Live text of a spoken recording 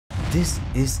This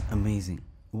is amazing.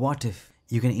 What if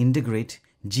you can integrate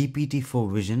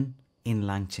GPT-4 Vision in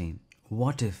LangChain?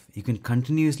 What if you can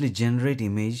continuously generate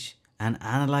image and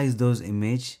analyze those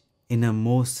images in a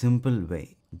more simple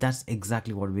way? That's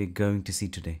exactly what we're going to see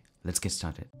today. Let's get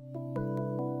started.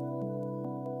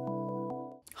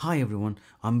 Hi everyone,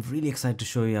 I'm really excited to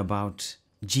show you about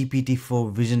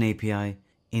GPT-4 Vision API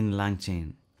in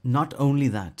LangChain. Not only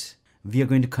that, we are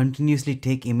going to continuously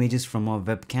take images from our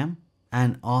webcam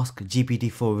and ask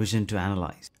GPT-4 Vision to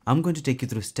analyze. I'm going to take you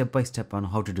through step by step on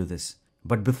how to do this.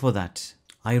 But before that,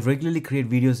 I regularly create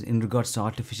videos in regards to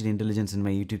artificial intelligence in my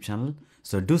YouTube channel.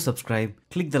 So do subscribe,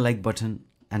 click the like button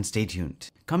and stay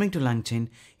tuned. Coming to LangChain,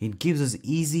 it gives us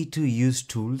easy to use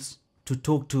tools to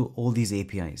talk to all these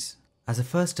APIs. As a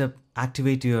first step,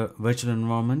 activate your virtual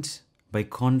environment by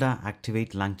conda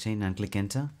activate LangChain and click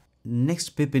enter. Next,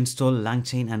 pip install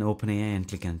LangChain and OpenAI and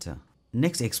click enter.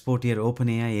 Next, export your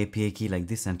OpenAI API key like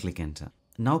this and click enter.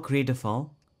 Now create a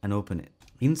file and open it.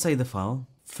 Inside the file,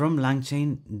 from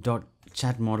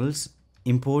langchain.chatmodels,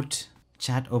 import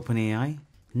chat OpenAI.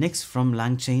 Next, from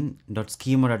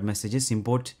langchain.schema.messages,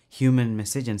 import human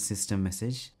message and system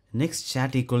message. Next,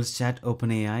 chat equals chat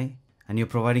OpenAI, and you're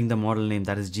providing the model name,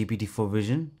 that is GPT-4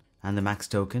 Vision, and the max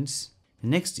tokens.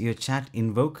 Next, your chat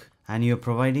invoke, and you're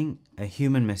providing a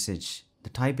human message. The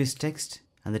type is text,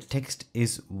 and the text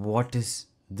is what is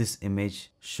this image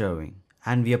showing.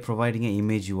 And we are providing an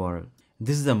image URL.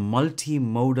 This is a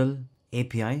multimodal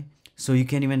API, so you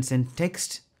can even send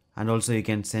text and also you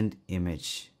can send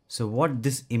image. So what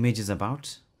this image is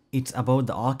about, it's about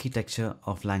the architecture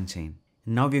of LangChain.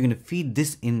 Now we're going to feed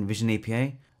this in Vision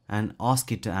API and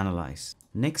ask it to analyze.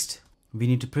 Next, we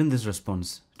need to print this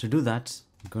response. To do that,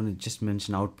 I'm going to just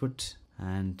mention output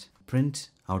and print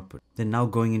output. Then now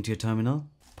going into your terminal,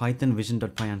 Python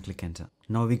vision.py and click enter.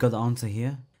 Now we got the answer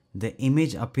here. The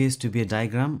image appears to be a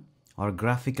diagram or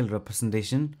graphical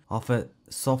representation of a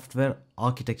software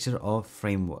architecture or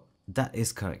framework. That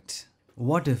is correct.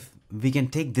 What if we can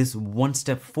take this one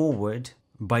step forward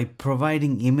by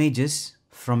providing images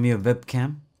from your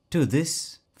webcam to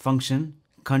this function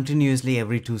continuously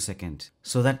every 2 seconds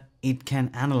so that it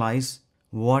can analyze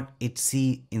what it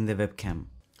sees in the webcam.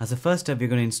 As a first step, we're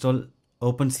going to install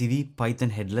OpenCV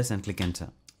Python headless and click enter.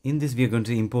 In this, we are going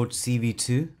to import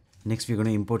CV2. Next, we're going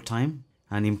to import time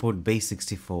and import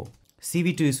base64.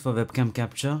 CV2 is for webcam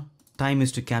capture. Time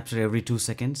is to capture every 2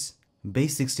 seconds.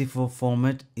 Base64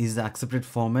 format is the accepted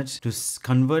format to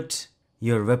convert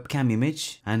your webcam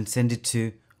image and send it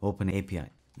to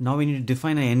OpenAI. Now we need to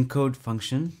define an encode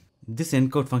function. This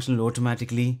encode function will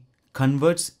automatically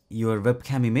converts your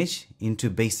webcam image into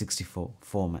base64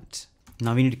 format.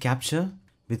 Now we need to capture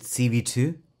with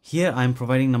CV2. Here I'm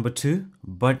providing number 2,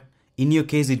 but in your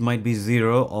case it might be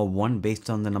 0 or 1 based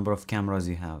on the number of cameras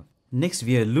you have. Next,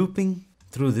 we are looping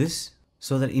through this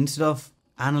so that instead of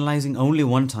analyzing only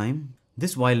one time,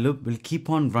 this while loop will keep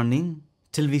on running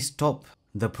till we stop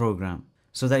the program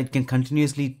so that it can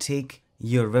continuously take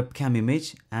your webcam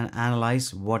image and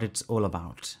analyze what it's all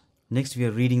about. Next, we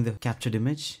are reading the captured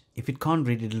image. If it can't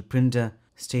read, it will print a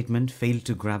statement failed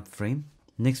to grab frame.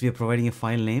 Next, we are providing a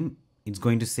file name. It's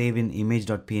going to save in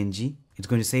image.png. It's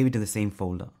going to save it in the same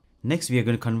folder. Next, we are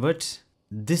going to convert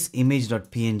this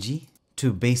image.png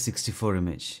to base64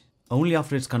 image. Only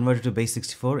after it's converted to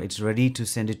base64, it's ready to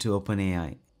send it to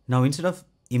OpenAI. Now, instead of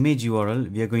image URL,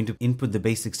 we are going to input the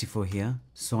base64 here.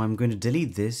 So I'm going to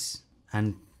delete this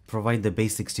and provide the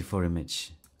base64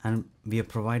 image. And we are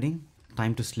providing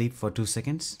time to sleep for 2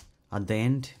 seconds. At the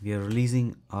end, we are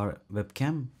releasing our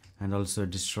webcam and also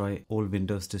destroy all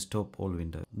windows to stop all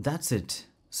windows. That's it.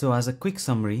 So as a quick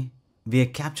summary, we are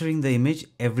capturing the image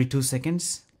every 2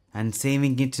 seconds and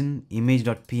saving it in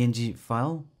image.png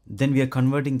file. Then we are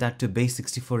converting that to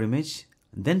base64 image,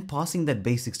 then passing that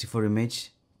base64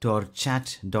 image to our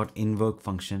chat.invoke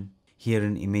function here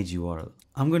in image URL.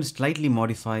 I'm going to slightly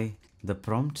modify the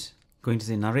prompt. Going to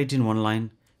say narrate in one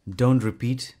line, don't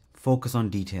repeat, focus on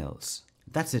details.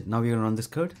 That's it. Now we're going to run this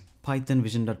code. Python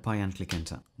vision.py and click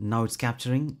enter. Now it's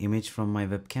capturing image from my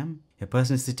webcam. A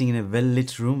person is sitting in a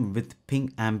well-lit room with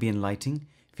pink ambient lighting,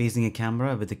 facing a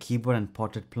camera with a keyboard and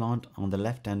potted plant on the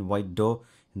left and white door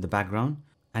in the background.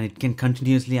 And it can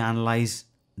continuously analyze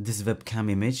this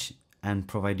webcam image and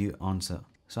provide you answer.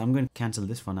 So I'm going to cancel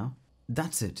this for now.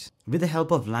 That's it. With the help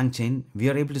of LangChain, we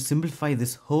are able to simplify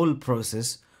this whole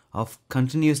process of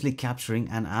continuously capturing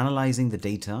and analyzing the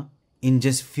data in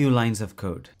just few lines of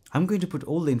code. I'm going to put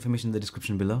all the information in the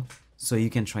description below so you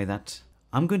can try that.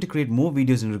 I'm going to create more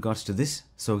videos in regards to this,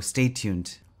 so stay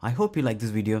tuned. I hope you like this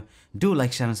video. Do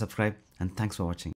like, share and subscribe, and thanks for watching.